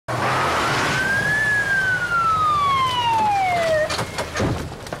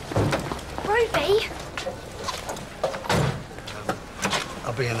Ruby!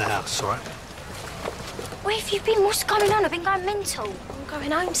 I'll be in the house, all right? Where have you been? What's going on? I've been going mental. I'm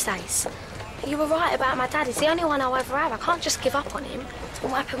going home, Stace. You were right about my dad. He's the only one I'll ever have. I can't just give up on him.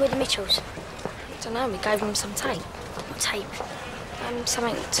 What happened with the Mitchells? I don't know. We gave him some tape. What tape?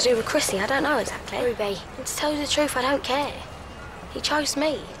 Something to do with Chrissy. I don't know exactly. Ruby. And to tell you the truth, I don't care. He chose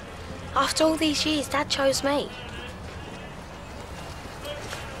me. After all these years, Dad chose me.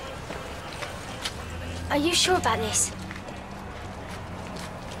 Are you sure about this?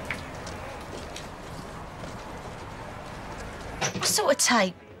 What sort of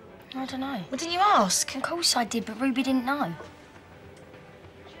tape? I don't know. Well, didn't you ask? Of course I did, but Ruby didn't know.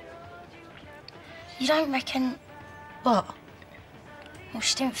 You don't reckon... What? Well,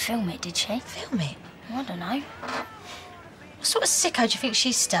 she didn't film it, did she? Film it? I don't know. What sort of sicko do you think she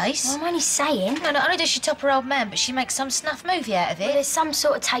is, Stace? Well, I'm only saying. No, not only does she top her old man, but she makes some snuff movie out of it. Well, there's some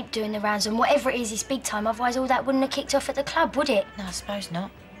sort of tape doing the rounds, and whatever it is, it's big time. Otherwise, all that wouldn't have kicked off at the club, would it? No, I suppose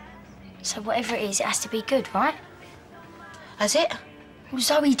not. So whatever it is, it has to be good, right? Has it? Well,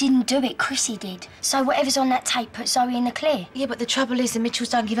 Zoe didn't do it, Chrissy did. So whatever's on that tape puts Zoe in the clear. Yeah, but the trouble is the Mitchells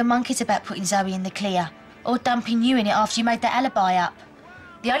don't give a monkeys about putting Zoe in the clear. Or dumping you in it after you made that alibi up.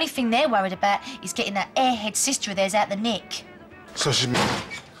 The only thing they're worried about is getting that airhead sister of theirs out the nick. So she...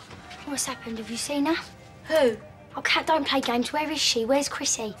 What's happened? Have you seen her? Who? Oh, Cat, don't play games. Where is she? Where's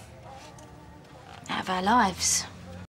Chrissy? Out of our lives.